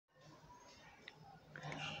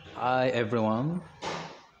Hi everyone,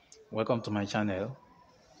 welcome to my channel.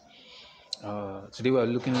 Today we are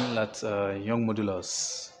looking at young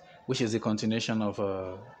modulus, which is the continuation of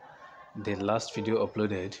the last video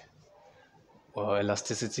uploaded, or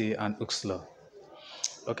elasticity and Hooke's law.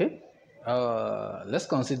 Okay, let's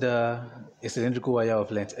consider a cylindrical wire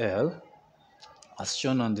of length L, as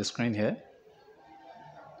shown on the screen here,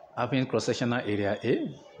 having cross-sectional area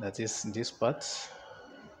A, that is this part,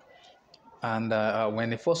 and when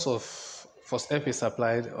the force F is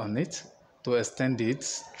applied on it to extend it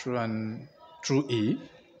through E,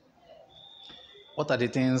 what are the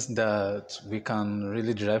things that we can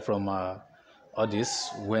really derive from all this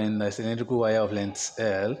when a cylindrical wire of length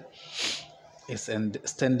L is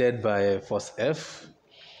extended by force F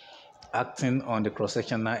acting on the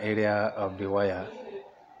cross-sectional area of the wire?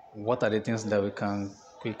 What are the things that we can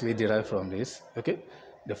quickly derive from this? Okay,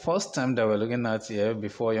 the first term that we're looking at here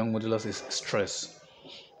before young modulus is stress.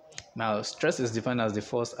 Now, stress is defined as the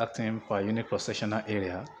force acting per unit cross-sectional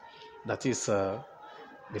area. That is the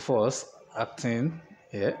force acting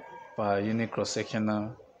here per unit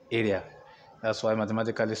cross-sectional area. That's why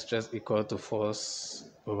mathematically stress equal to force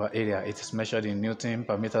over area. It is measured in Newton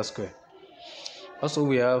per meter square. Also,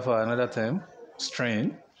 we have another term,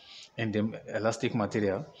 strain, in the elastic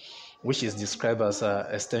material, which is described as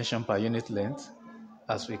extension per unit length,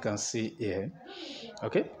 as we can see here.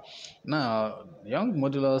 Okay, now young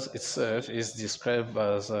modulus itself is described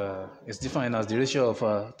as is defined as the ratio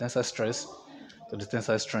of tensile stress to the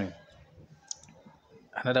tensile strain.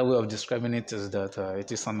 Another way of describing it is that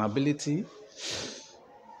it is an ability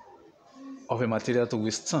of a material to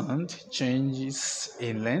withstand changes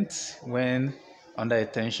in length when under a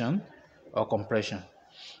tension or compression.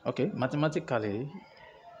 Okay, mathematically,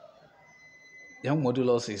 young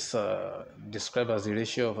modulus is described as the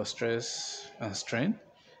ratio of a stress and strain,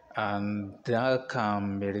 and that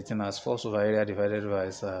can be written as force over area divided by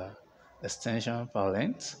extension per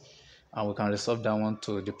length, and we can resolve that one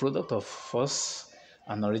to the product of force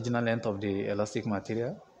and original length of the elastic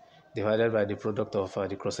material divided by the product of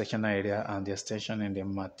the cross-sectional area and the extension in the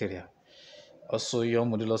material. Also, young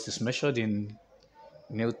modulus is measured in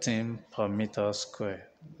Newton per meter square.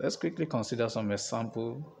 Let's quickly consider some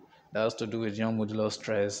example that has to do with young modulus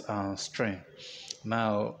stress and strain.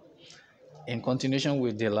 Now, in continuation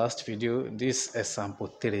with the last video, this example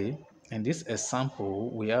 3. In this example,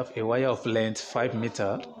 we have a wire of length 5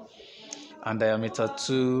 meter and diameter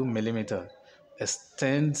 2 millimeter,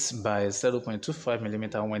 extends by 0.25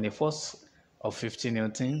 millimeter when a force of 50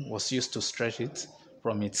 Newton was used to stretch it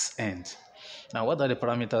from its end. Now, what are the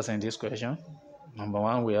parameters in this question? Number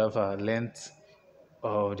one, we have a length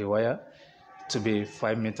of the wire to be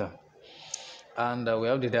 5 meter, and we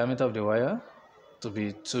have the diameter of the wire to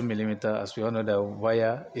be 2 millimeter, as we all know the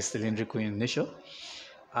wire is cylindrical in nature,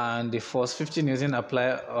 and the force 50 Newton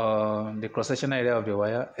applied on the cross-sectional area of the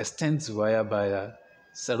wire extends the wire by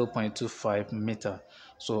 0.25 meter.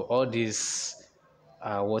 So all these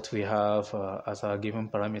are what we have as our given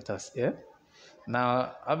parameters here.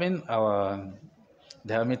 Now, having our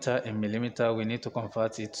diameter in millimeter, we need to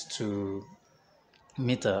convert it to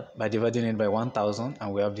meter by dividing it by 1000,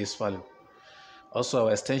 and we have this value. Also,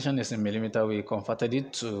 our extension is in millimeter. We converted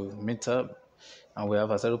it to meter, and we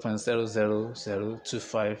have a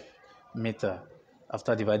 0.00025 meter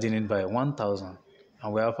after dividing it by 1000,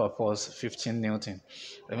 and we have a force 15 Newton.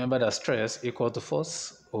 Remember that stress equal to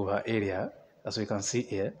force over area, as we can see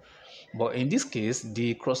here. But in this case,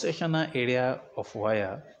 the cross-sectional area of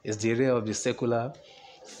wire is the area of the circular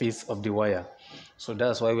face of the wire. So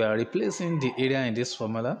that's why we are replacing the area in this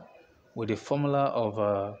formula with the formula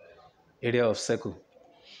of area of circle.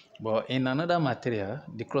 But in another material,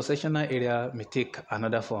 the cross-sectional area may take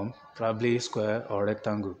another form, probably square or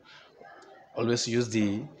rectangle. Always use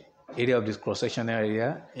the area of the cross-sectional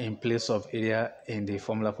area in place of area in the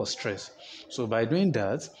formula for stress. So by doing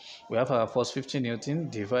that, we have our force 15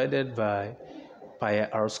 Newton divided by pi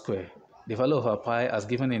r square. The value of our pi as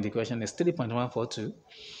given in the equation is 3.142,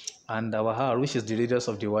 and our r, which is the radius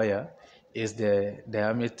of the wire, is the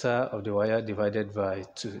diameter of the wire divided by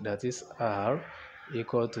 2. That is r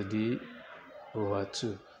equal to d over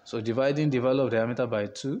 2. So dividing the value of diameter by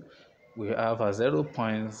 2, we have a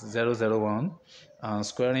 0.001, and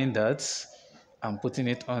squaring that and putting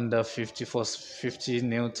it under 50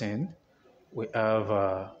 Newton, we have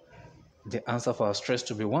the answer for our stress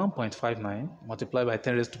to be 1.59 multiplied by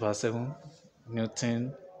 10 raised to the power 7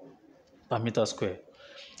 Newton per meter square.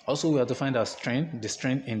 Also, we have to find our strain, the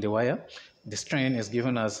strain in the wire. The strain is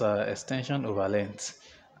given as extension over length,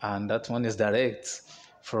 and that one is direct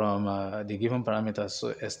from the given parameters.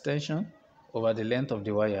 So extension over the length of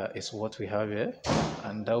the wire is what we have here,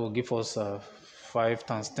 and that will give us 5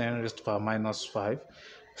 times 10 raised to power minus 5.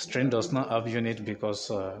 Strain does not have unit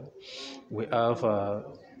because we have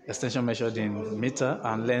extension measured in meter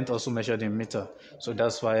and length also measured in meter, so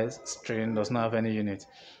that's why strain does not have any unit.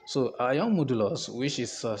 So our Young modulus, which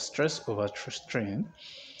is stress over strain,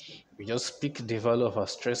 we just pick the value of our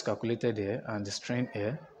stress calculated here and the strain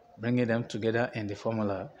here, bringing them together in the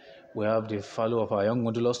formula. We have the value of our Young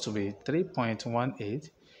modulus to be 3.18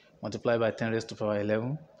 multiplied by 10 raised to power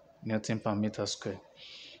 11 Newton per meter square.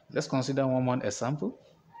 Let's consider one more example.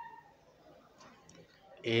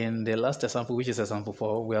 In the last example, which is example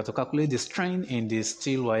 4, we have to calculate the strain in the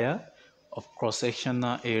steel wire of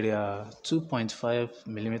cross-sectional area 2.5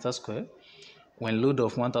 millimeter square when load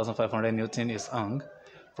of 1500 Newton is hung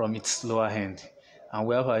from its lower end. And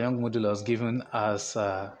we have our Young modulus given as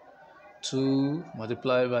 2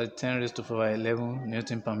 multiplied by 10 raised to power 11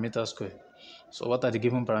 Newton per meter square. So what are the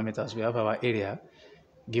given parameters? We have our area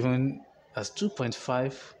given as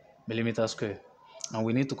 2.5 millimeter square, and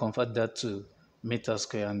we need to convert that to meter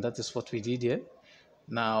square, and that is what we did here.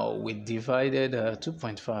 Now we divided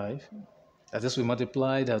 2.5, that is, we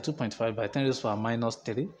multiplied 2.5 by 10 raised to power minus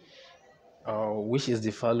 3, which is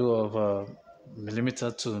the value of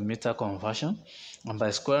millimeter to meter conversion, and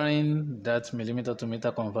by squaring that millimeter to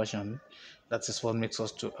meter conversion, that is what makes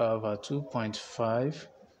us to have 2.5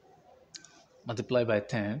 multiplied by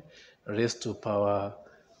 10 raised to power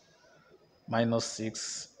minus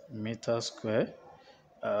 6 meter square,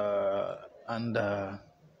 and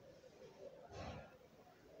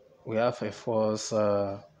we have a force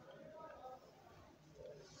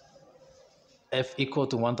F equal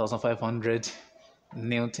to 1500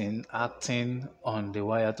 Newton acting on the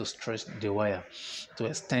wire to stretch the wire, to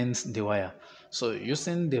extend the wire. So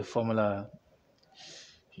using the formula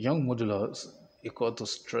Young modulus equal to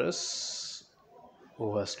stress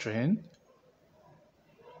over strain,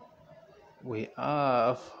 we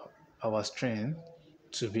have our strain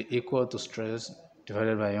to be equal to stress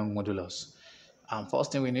divided by Young modulus. And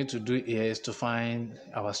first thing we need to do here is to find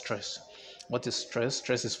our stress. What is stress?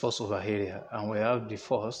 Stress is force over area, and we have the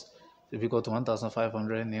force to be equal to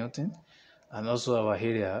 1500 Newton, and also our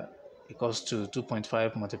area equals to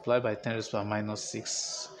 2.5 multiplied by 10 raised to power minus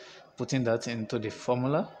 6. Putting that into the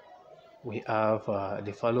formula, we have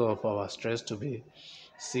the value of our stress to be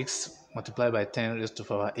 6 multiplied by 10 raised to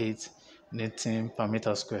power 8 Newton per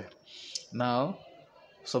meter square. Now,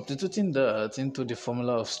 substituting that into the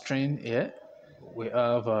formula of strain here, we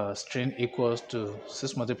have strain equals to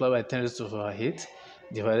 6 multiplied by 10 raised to power 8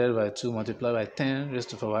 divided by 2 multiplied by 10 raised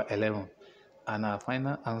to power 11, and our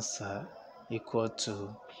final answer equal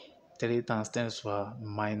to 3 times 10 raised to power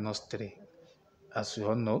minus 3. As we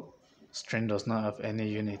all know, strain does not have any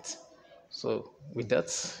unit. So with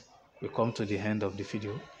that, we come to the end of the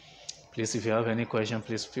video. Please, if you have any question,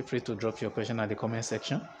 please feel free to drop your question at the comment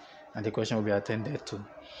section, and the question will be attended to.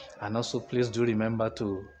 And also, please do remember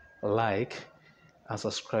to like and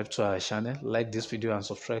subscribe to our channel. Like this video and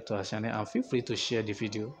subscribe to our channel, and feel free to share the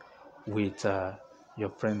video with your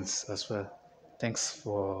friends as well. Thanks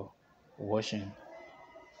for watching.